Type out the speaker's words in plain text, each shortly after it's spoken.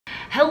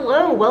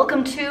Hello,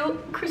 welcome to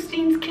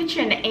Christine's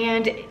Kitchen.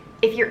 And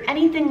if you're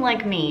anything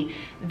like me,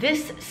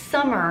 this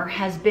summer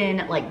has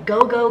been like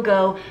go, go,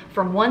 go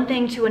from one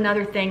thing to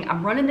another thing.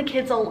 I'm running the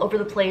kids all over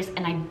the place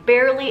and I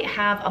barely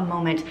have a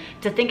moment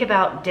to think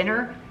about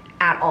dinner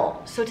at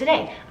all. So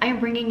today I am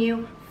bringing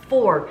you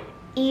 4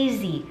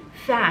 easy,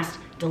 fast,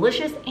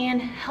 delicious,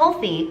 and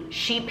healthy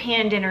sheet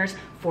pan dinners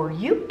for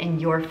you and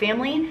your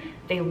family.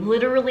 They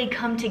literally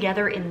come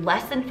together in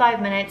less than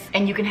 5 minutes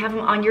and you can have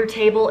them on your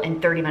table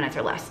in 30 minutes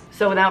or less.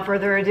 So without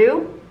further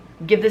ado,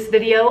 give this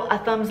video a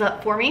thumbs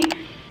up for me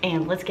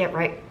and let's get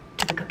right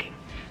to the cooking.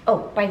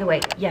 Oh, by the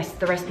way, yes,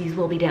 the recipes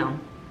will be down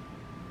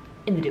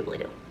in the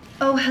doobly-doo.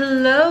 Oh,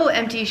 hello,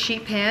 empty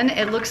sheet pan.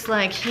 It looks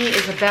like he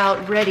is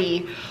about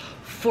ready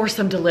for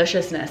some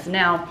deliciousness.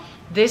 Now,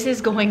 this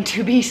is going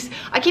to be,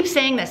 I keep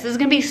saying this is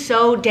gonna be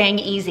so dang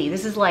easy.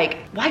 This is like,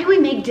 why do we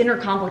make dinner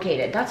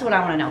complicated? That's what I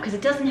wanna know, because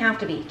it doesn't have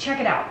to be.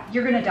 Check it out,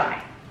 you're gonna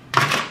die.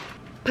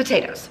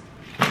 Potatoes.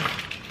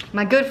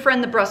 My good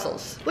friend, the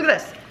Brussels. Look at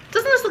this.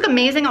 Doesn't this look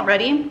amazing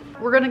already?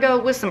 We're gonna go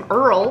with some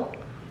Earl.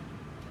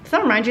 Does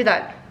that remind you of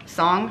that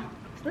song?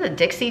 Is that the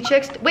Dixie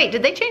Chicks? Wait,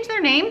 did they change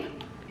their name?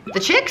 The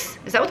Chicks?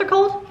 Is that what they're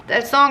called?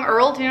 That song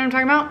Earl, do you know what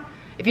I'm talking about?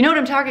 If you know what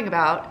I'm talking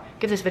about,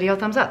 give this video a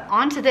thumbs up.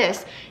 On to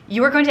this,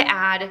 you are going to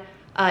add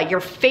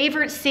your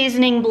favorite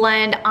seasoning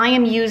blend. I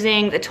am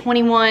using the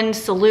 21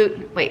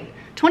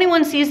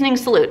 seasoning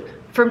salute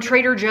from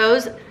Trader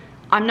Joe's.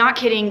 I'm not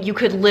kidding, you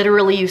could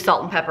literally use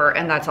salt and pepper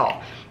and that's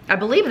all. I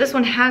believe this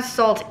one has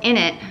salt in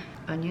it.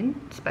 Onion,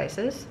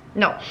 spices,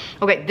 no.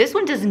 Okay, this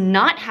one does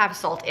not have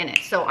salt in it.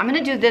 So I'm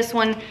gonna do this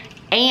one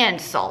and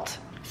salt.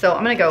 So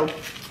I'm gonna go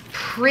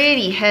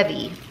pretty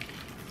heavy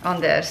on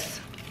this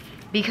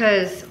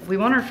because we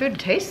want our food to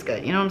taste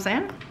good, you know what I'm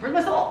saying? Where's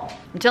my salt?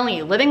 I'm telling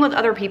you, living with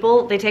other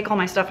people, they take all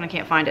my stuff and I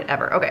can't find it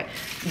ever. Okay,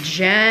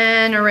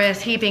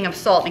 generous heaping of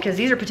salt because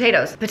these are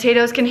potatoes.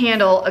 Potatoes can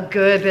handle a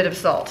good bit of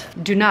salt.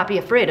 Do not be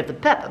afraid of the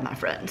pepper, my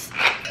friends.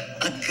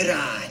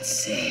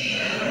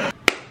 Grazie.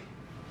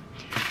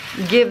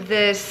 Give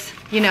this,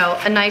 you know,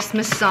 a nice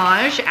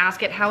massage.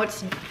 Ask it how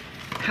it's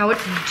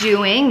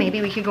doing.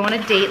 Maybe we could go on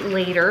a date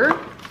later.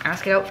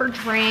 Ask it out for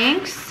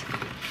drinks.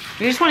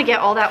 You just want to get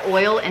all that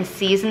oil and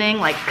seasoning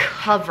like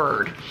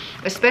covered,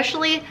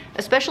 especially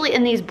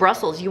in these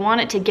Brussels. You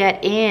want it to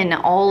get in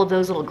all of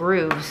those little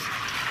grooves.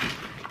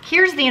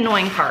 Here's the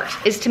annoying part,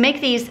 is to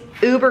make these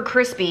uber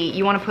crispy,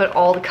 you want to put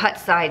all the cut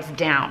sides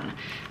down.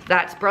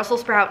 That's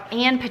Brussels sprout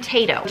and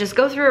potato. Just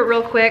go through it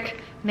real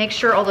quick, make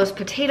sure all those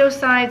potato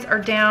sides are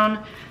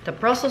down, the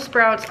Brussels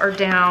sprouts are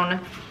down,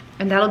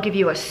 and that'll give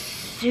you a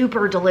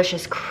super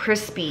delicious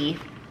crispy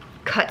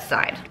cut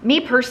side.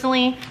 Me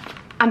personally,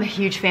 I'm a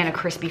huge fan of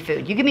crispy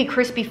food. You give me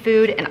crispy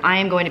food and I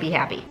am going to be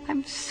happy.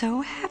 I'm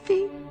so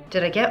happy.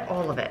 Did I get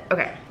all of it?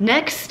 Okay.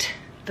 Next,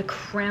 the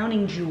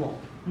crowning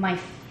jewel. My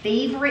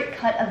favorite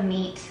cut of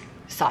meat,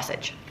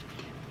 sausage.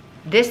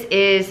 This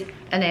is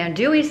an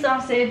andouille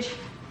sausage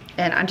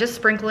and I'm just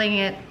sprinkling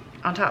it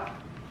on top.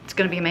 It's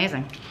gonna be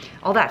amazing.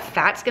 All that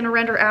fat's gonna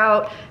render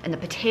out and the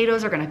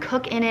potatoes are gonna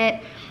cook in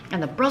it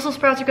and the Brussels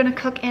sprouts are gonna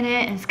cook in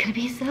it and it's gonna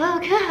be so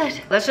good.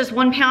 That's just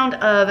 1 pound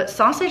of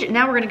sausage and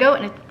now we're gonna go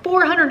in a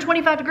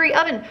 425-degree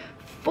oven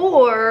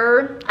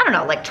for, I don't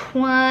know, like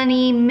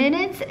 20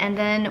 minutes and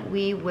then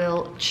we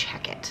will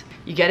check it.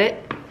 You get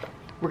it?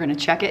 We're gonna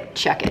check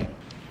it.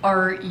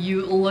 Are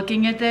you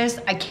looking at this?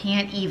 I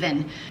can't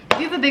even. If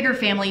you have a bigger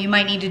family, you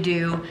might need to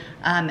do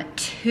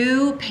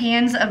 2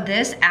 pans of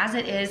this. As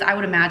it is, I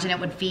would imagine it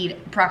would feed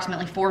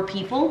approximately 4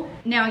 people.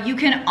 Now you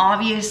can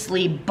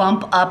obviously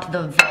bump up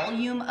the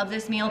volume of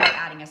this meal by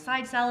adding a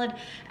side salad,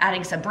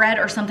 adding some bread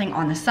or something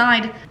on the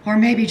side, or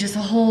maybe just a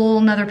whole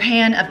nother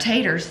pan of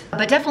taters.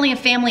 But definitely a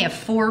family of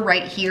 4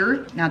 right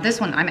here. Now this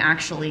one I'm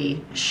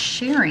actually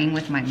sharing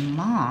with my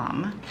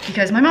mom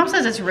because my mom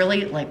says it's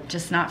really like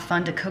just not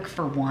fun to cook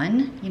for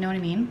one, you know what I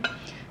mean?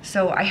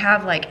 So I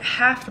have like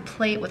half the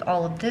plate with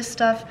all of this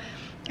stuff.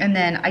 And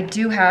then I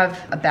do have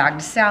a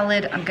bagged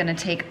salad I'm gonna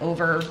take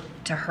over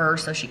to her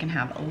so she can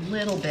have a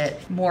little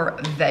bit more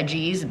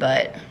veggies,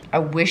 but I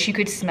wish you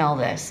could smell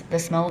this. The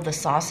smell of the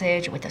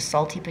sausage with the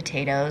salty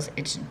potatoes,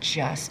 it's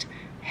just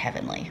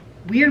heavenly.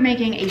 We are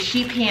making a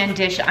sheet pan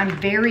dish I'm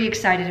very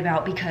excited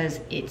about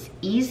because it's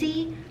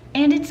easy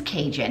and it's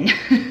Cajun.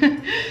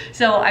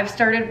 So I've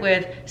started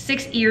with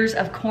 6 ears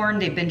of corn.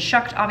 They've been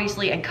shucked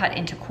obviously and cut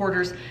into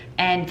quarters.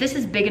 And this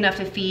is big enough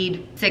to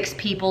feed 6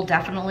 people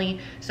definitely.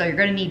 So you're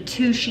gonna need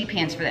 2 sheet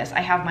pans for this. I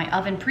have my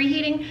oven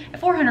preheating at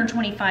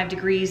 425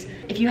 degrees.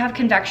 If you have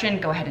convection,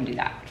 go ahead and do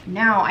that.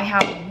 Now I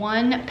have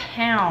 1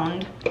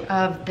 pound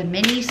of the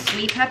mini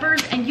sweet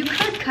peppers and you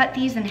could cut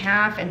these in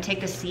half and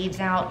take the seeds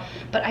out.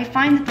 But I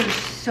find that there's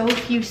so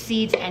few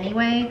seeds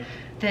anyway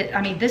that,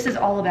 I mean, this is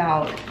all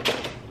about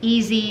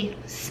easy,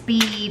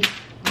 speed.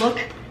 Look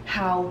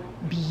how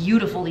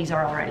beautiful these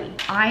are already.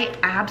 I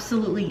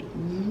absolutely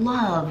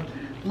love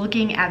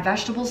looking at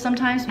vegetables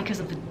sometimes because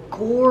of the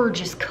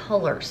gorgeous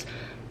colors.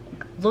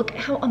 Look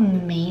how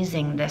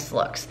amazing this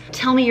looks.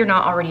 Tell me you're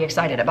not already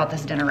excited about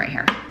this dinner right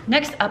here.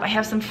 Next up, I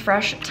have some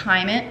fresh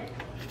thyme.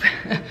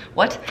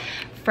 What?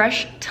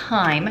 fresh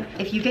thyme.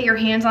 If you get your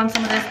hands on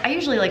some of this, I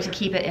usually like to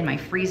keep it in my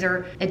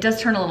freezer. It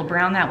does turn a little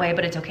brown that way,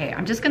 but it's okay.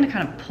 I'm just gonna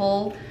kind of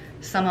pull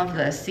some of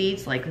the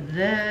seeds like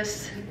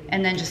this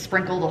and then just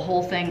sprinkle the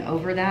whole thing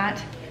over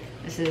that.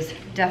 This is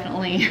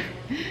definitely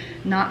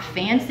not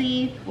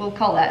fancy. We'll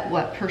call that,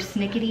 what,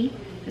 persnickety?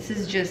 This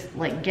is just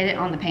like, get it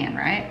on the pan,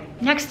 right?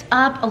 Next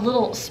up, a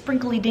little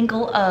sprinkly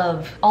dinkle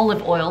of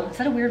olive oil. Is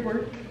that a weird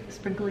word?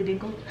 Sprinkly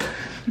dinkle?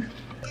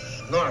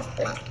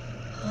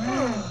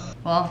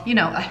 Well, you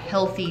know, a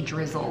healthy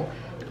drizzle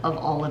of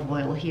olive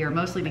oil here,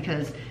 mostly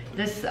because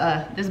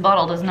this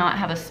bottle does not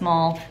have a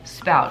small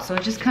spout, so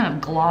it just kind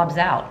of globs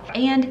out.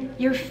 And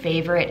your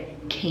favorite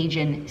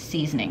Cajun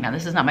seasoning. Now,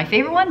 this is not my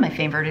favorite one. My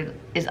favorite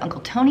is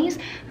Uncle Tony's,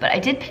 but I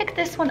did pick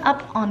this one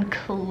up on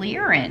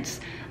clearance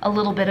a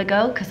little bit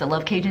ago because I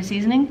love Cajun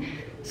seasoning.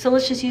 So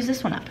let's just use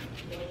this one up.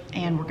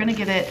 And we're gonna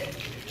give it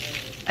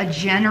a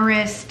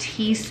generous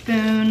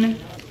teaspoon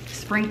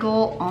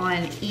sprinkle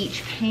on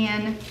each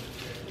pan,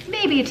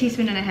 maybe a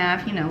teaspoon and a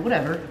half, you know,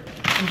 whatever.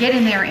 Get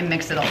in there and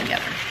mix it all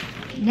together.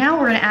 Now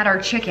we're gonna add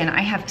our chicken.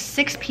 I have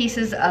 6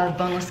 pieces of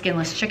boneless,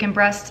 skinless chicken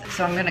breast,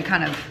 so I'm gonna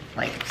kind of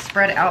like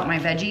spread out my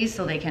veggies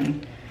so they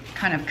can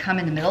kind of come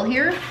in the middle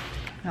here.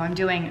 Now I'm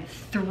doing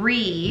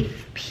 3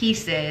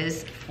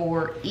 pieces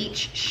for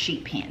each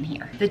sheet pan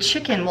here. The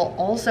chicken will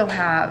also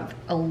have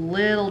a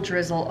little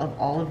drizzle of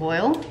olive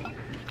oil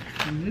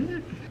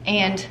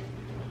and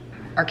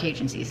our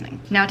Cajun seasoning.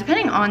 Now,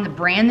 depending on the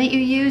brand that you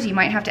use, you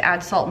might have to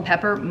add salt and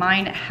pepper.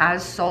 Mine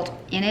has salt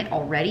in it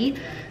already,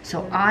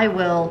 so I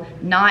will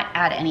not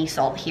add any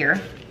salt here.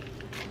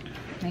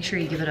 Make sure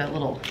you give it a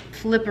little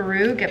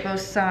flipperoo, get both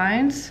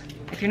sides.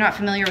 If you're not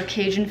familiar with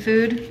Cajun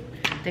food,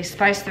 they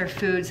spice their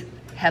foods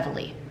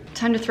heavily.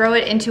 Time to throw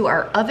it into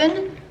our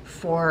oven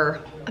for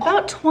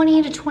about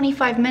 20 to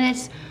 25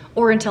 minutes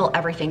or until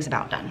everything's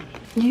about done.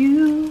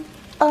 You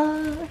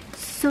are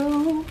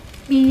so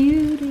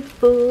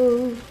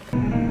beautiful.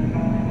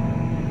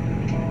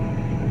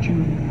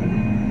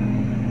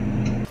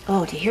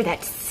 Oh, to hear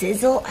that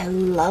sizzle, I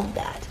love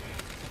that.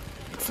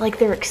 It's like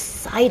they're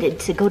excited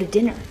to go to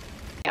dinner.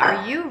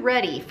 Are you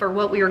ready for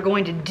what we are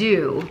going to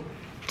do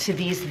to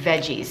these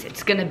veggies?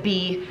 It's gonna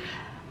be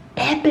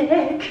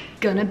epic.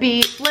 Gonna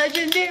be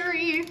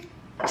legendary.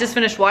 Just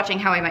finished watching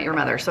How I Met Your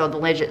Mother, so the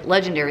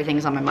legendary thing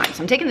is on my mind.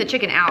 So I'm taking the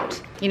chicken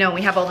out. You know,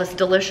 we have all this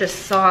delicious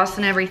sauce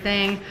and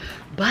everything,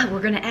 but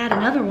we're gonna add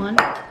another one.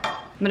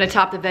 I'm gonna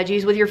top the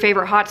veggies with your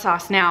favorite hot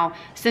sauce. Now,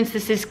 since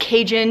this is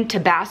Cajun,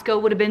 Tabasco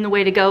would have been the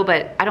way to go,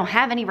 but I don't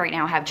have any right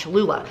now. I have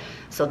Cholula,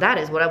 so that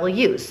is what I will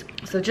use.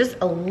 So just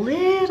a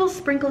little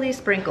sprinkly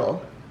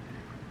sprinkle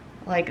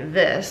like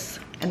this,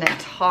 and then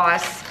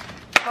toss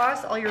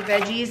all your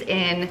veggies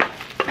in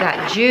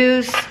that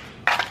juice,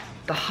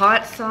 the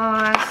hot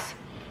sauce,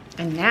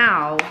 and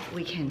now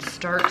we can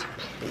start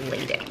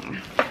plating.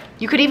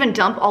 You could even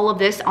dump all of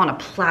this on a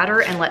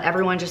platter and let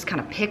everyone just kind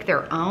of pick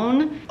their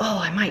own. Oh,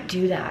 I might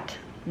do that.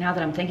 Now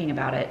that I'm thinking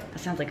about it, that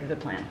sounds like a good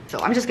plan. So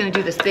I'm just gonna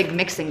do this big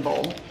mixing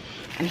bowl.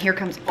 And here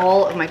comes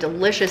all of my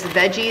delicious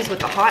veggies with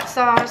the hot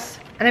sauce.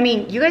 And I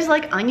mean, you guys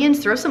like onions?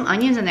 Throw some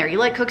onions in there. You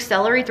like cooked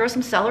celery? Throw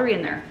some celery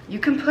in there. You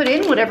can put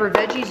in whatever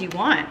veggies you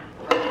want.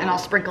 And I'll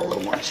sprinkle a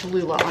little more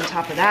Cholula on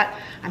top of that.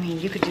 I mean,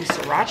 you could do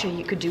sriracha,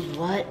 you could do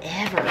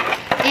whatever.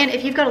 And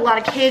if you've got a lot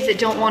of kids that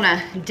don't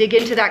wanna dig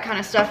into that kind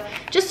of stuff,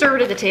 just serve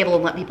it at the table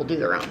and let people do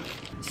their own.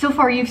 So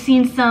far, you've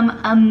seen some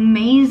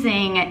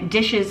amazing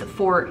dishes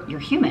for your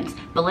humans,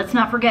 but let's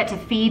not forget to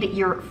feed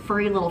your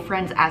furry little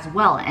friends as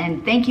well.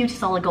 And thank you to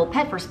Solid Gold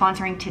Pet for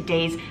sponsoring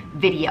today's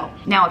video.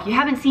 Now, if you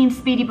haven't seen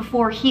Speedy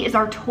before, he is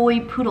our toy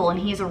poodle and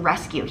he is a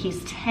rescue.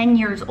 He's 10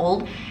 years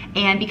old,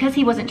 and because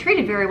he wasn't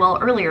treated very well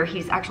earlier,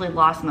 he's actually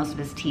lost most of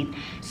his teeth.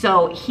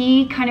 So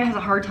he kind of has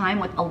a hard time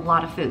with a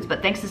lot of foods,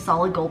 but thanks to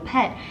Solid Gold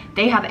Pet,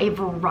 they have a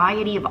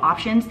variety of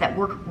options that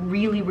work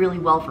really, really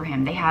well for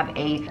him. They have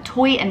a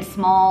toy and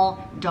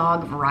small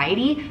dog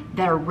variety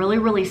that are really,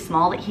 really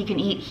small that he can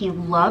eat. He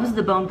loves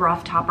the bone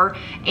broth topper,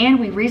 and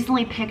we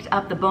recently picked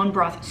up the bone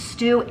broth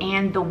stew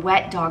and the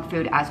wet dog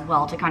food as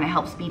well to kind of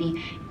help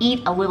Speedy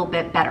eat a little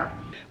bit better.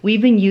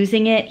 We've been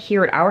using it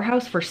here at our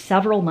house for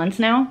several months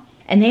now,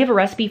 and they have a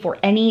recipe for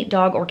any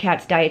dog or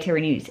cat's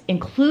dietary needs,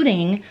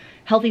 including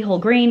healthy whole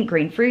grain,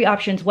 grain-free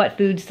options, wet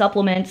food,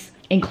 supplements,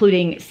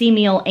 including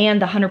C-meal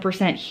and the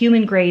 100%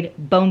 human-grade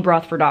bone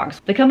broth for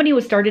dogs. The company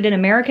was started in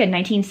America in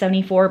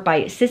 1974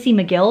 by Sissy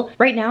McGill.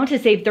 Right now, to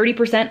save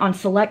 30% on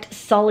select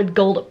Solid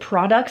Gold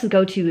products,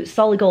 go to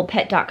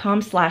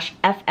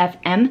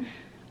solidgoldpet.com/FFM.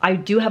 I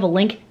do have a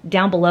link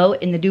down below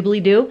in the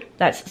doobly-doo.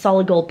 That's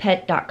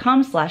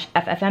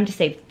solidgoldpet.com/FFM to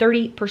save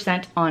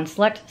 30% on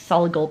select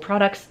Solid Gold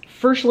products.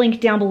 First link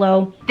down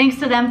below. Thanks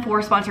to them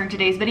for sponsoring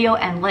today's video,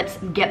 and let's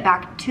get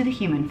back to the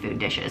human food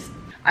dishes.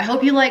 I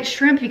hope you like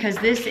shrimp because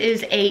this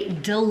is a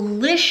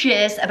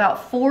delicious,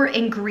 about 4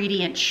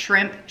 ingredient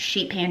shrimp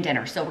sheet pan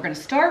dinner. So we're gonna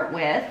start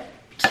with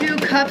 2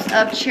 cups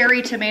of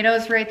cherry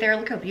tomatoes right there.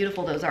 Look how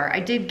beautiful those are. I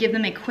did give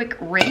them a quick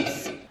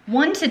rinse.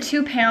 1 to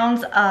 2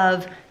 pounds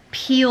of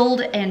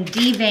peeled and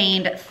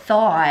deveined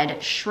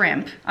thawed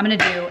shrimp. I'm gonna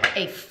do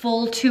a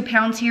full 2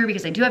 pounds here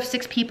because I do have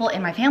 6 people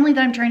in my family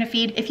that I'm trying to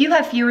feed. If you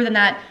have fewer than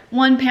that,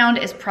 1 pound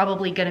is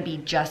probably gonna be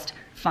just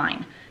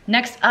fine.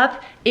 Next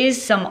up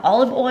is some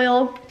olive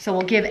oil. So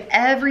we'll give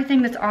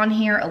everything that's on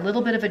here a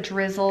little bit of a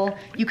drizzle.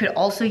 You could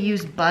also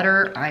use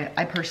butter.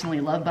 I personally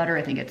love butter.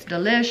 I think it's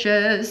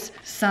delicious.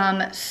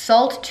 Some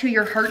salt to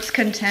your heart's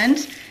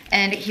content.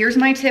 And here's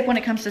my tip when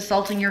it comes to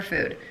salting your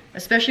food,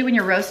 especially when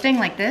you're roasting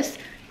like this,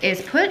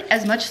 is put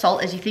as much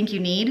salt as you think you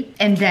need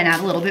and then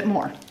add a little bit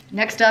more.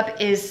 Next up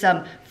is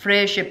some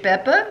fresh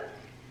pepper.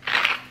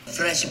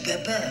 Fresh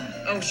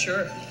pepper? Oh,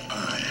 sure.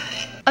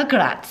 A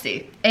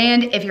grazie.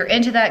 And if you're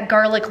into that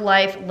garlic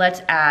life,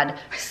 let's add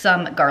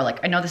some garlic.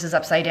 I know this is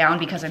upside down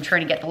because I'm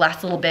trying to get the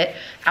last little bit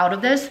out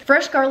of this.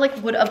 Fresh garlic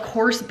would of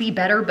course be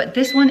better, but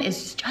this one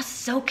is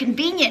just so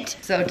convenient.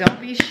 So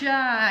don't be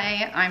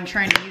shy. I'm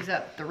trying to use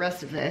up the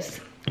rest of this.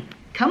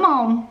 Come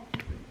on.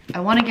 I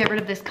want to get rid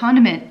of this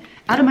condiment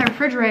out of my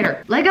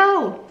refrigerator. Let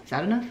go. Is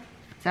that enough?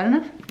 Is that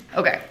enough?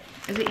 Okay.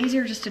 Is it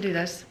easier just to do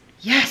this?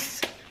 Yes.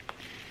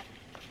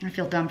 I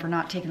feel dumb for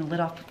not taking the lid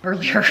off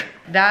earlier.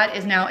 That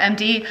is now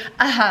empty.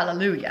 A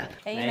hallelujah.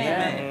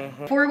 Amen.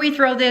 Before we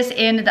throw this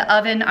in the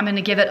oven, I'm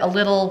gonna give it a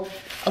little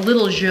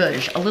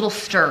zhuzh, a little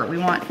stir. We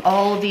want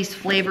all of these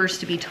flavors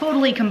to be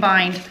totally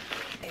combined.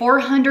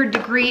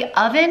 400-degree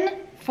oven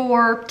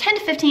for 10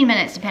 to 15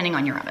 minutes, depending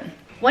on your oven.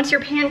 Once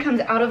your pan comes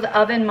out of the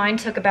oven, mine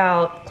took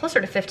about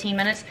closer to 15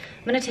 minutes.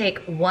 I'm gonna take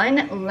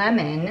 1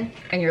 lemon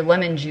and your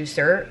lemon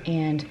juicer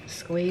and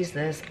squeeze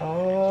this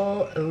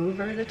all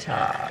over the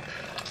top.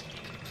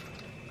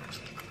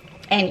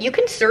 And you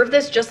can serve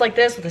this just like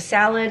this with a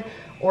salad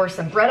or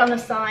some bread on the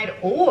side,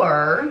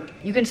 or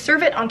you can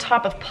serve it on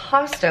top of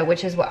pasta,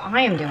 which is what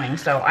I am doing.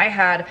 So I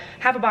had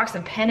half a box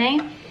of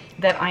penne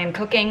that I am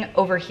cooking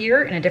over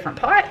here in a different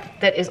pot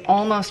that is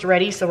almost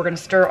ready. So we're gonna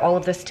stir all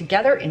of this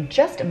together in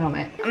just a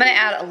moment. I'm gonna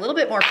add a little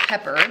bit more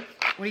pepper.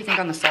 What do you think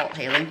on the salt,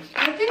 Haley?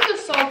 I think the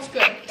salt's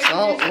good.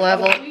 Salt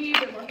level.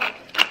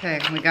 Okay,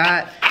 we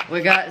got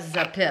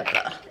the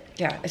pepper.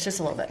 Yeah, it's just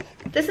a little bit.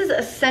 This is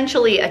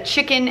essentially a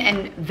chicken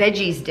and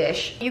veggies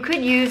dish. You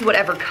could use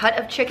whatever cut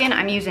of chicken.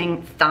 I'm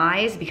using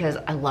thighs because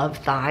I love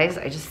thighs.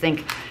 I just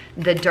think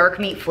the dark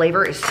meat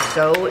flavor is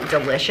so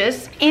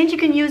delicious. And you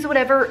can use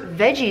whatever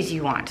veggies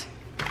you want.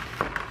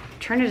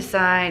 Turn it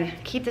aside,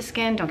 keep the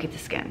skin, don't keep the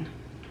skin.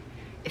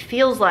 It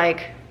feels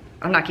like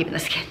I'm not keeping the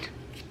skin.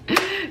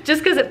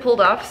 Just because it pulled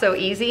off so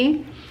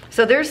easy.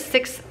 So there's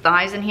 6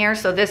 thighs in here.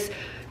 So this,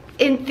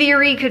 in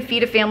theory, could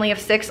feed a family of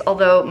 6,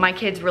 although my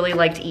kids really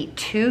like to eat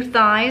 2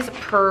 thighs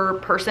per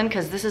person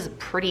because this is a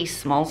pretty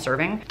small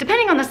serving,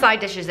 depending on the side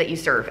dishes that you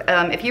serve.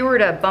 If you were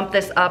to bump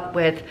this up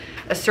with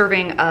a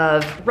serving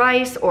of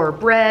rice or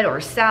bread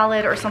or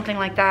salad or something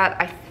like that,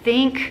 I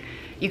think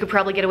you could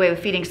probably get away with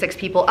feeding 6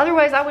 people.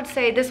 Otherwise, I would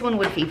say this one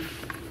would feed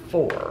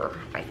 4,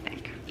 I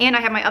think. And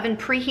I have my oven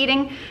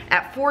preheating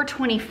at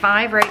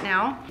 425 right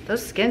now.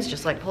 Those skins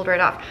just like pulled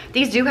right off.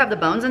 These do have the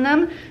bones in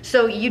them,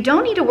 so you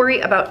don't need to worry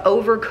about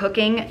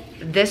overcooking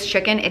this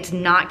chicken. It's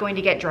not going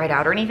to get dried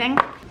out or anything,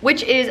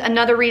 which is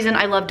another reason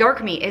I love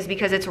dark meat, is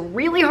because it's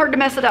really hard to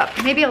mess it up.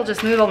 Maybe I'll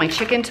just move all my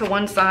chicken to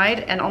one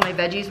side and all my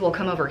veggies will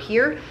come over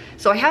here.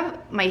 So I have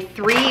my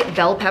 3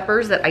 bell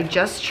peppers that I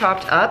just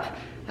chopped up.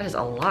 That is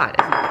a lot,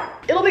 isn't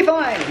it? It'll be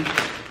fine.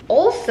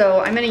 Also,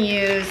 I'm gonna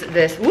use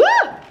this, woo!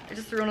 I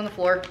just threw it on the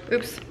floor,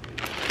 oops.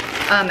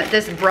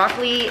 This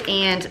broccoli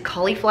and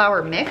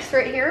cauliflower mix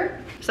right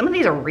here. Some of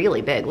these are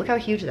really big, look how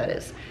huge that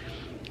is.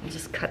 I'll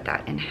just cut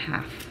that in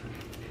half.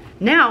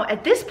 Now,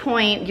 at this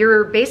point,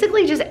 you're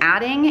basically just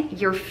adding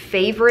your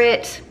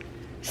favorite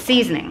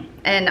seasoning.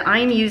 And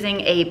I'm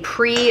using a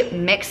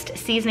pre-mixed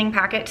seasoning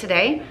packet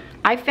today.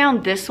 I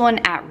found this one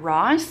at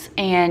Ross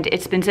and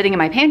it's been sitting in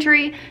my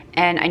pantry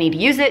and I need to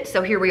use it,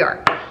 so here we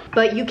are.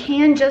 But you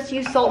can just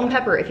use salt and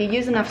pepper. If you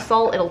use enough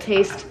salt, it'll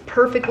taste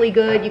perfectly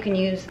good. You can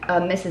use a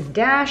Mrs.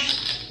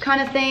 Dash kind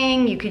of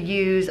thing. You could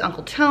use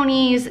Uncle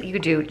Tony's. You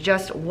could do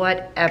just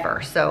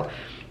whatever. So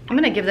I'm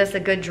gonna give this a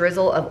good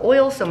drizzle of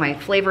oil so my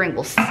flavoring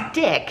will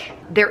stick.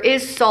 There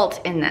is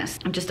salt in this.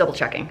 I'm just double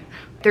checking.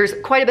 There's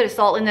quite a bit of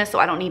salt in this, so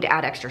I don't need to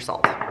add extra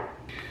salt.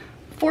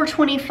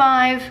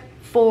 425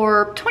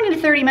 for 20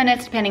 to 30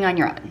 minutes, depending on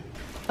your oven.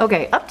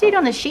 Okay, update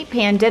on the sheet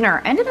pan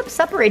dinner. I ended up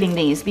separating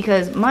these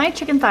because my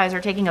chicken thighs are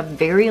taking a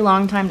very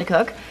long time to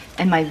cook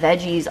and my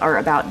veggies are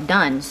about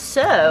done.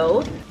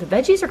 So the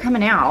veggies are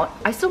coming out.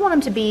 I still want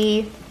them to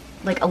be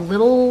like a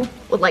little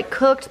like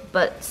cooked,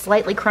 but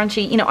slightly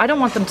crunchy. You know, I don't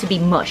want them to be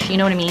mush, you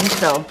know what I mean?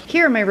 So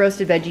here are my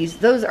roasted veggies.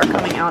 Those are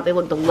coming out, they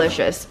look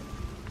delicious.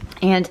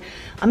 And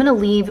I'm gonna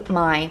leave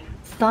my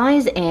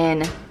thighs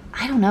in,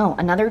 I don't know,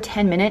 another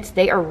 10 minutes.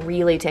 They are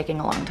really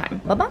taking a long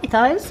time. Bye-bye,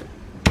 thighs.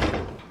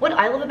 What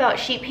I love about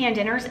sheet pan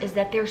dinners is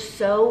that they're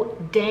so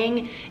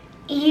dang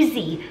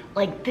easy.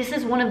 Like, this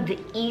is one of the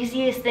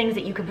easiest things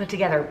that you can put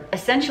together.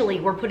 Essentially,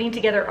 we're putting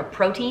together a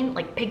protein,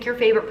 like pick your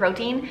favorite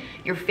protein,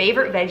 your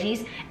favorite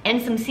veggies,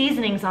 and some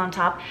seasonings on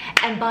top,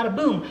 and bada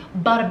boom,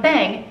 bada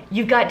bang,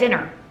 you've got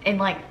dinner. in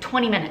like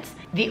 20 minutes.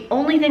 The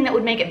only thing that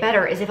would make it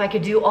better is if I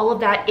could do all of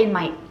that in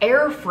my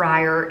air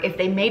fryer, if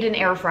they made an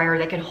air fryer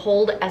that could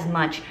hold as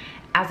much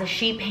as a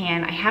sheet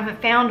pan. I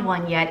haven't found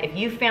one yet. If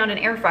you found an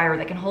air fryer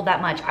that can hold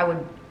that much, I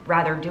would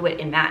rather do it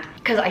in that.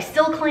 Because I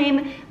still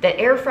claim that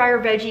air fryer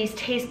veggies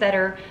taste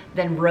better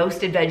than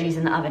roasted veggies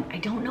in the oven. I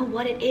don't know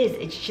what it is.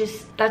 It's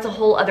just, that's a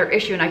whole other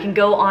issue, and I can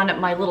go on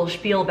my little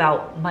spiel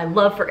about my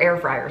love for air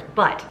fryers.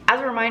 But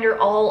as a reminder,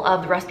 all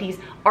of the recipes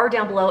are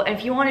down below, and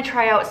if you want to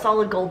try out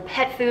Solid Gold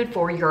pet food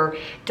for your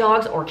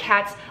dogs or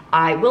cats,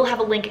 I will have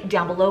a link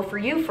down below for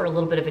you for a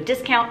little bit of a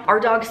discount. Our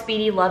dog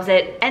Speedy loves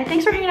it, and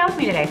thanks for hanging out with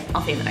me today.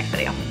 I'll see you in the next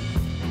video.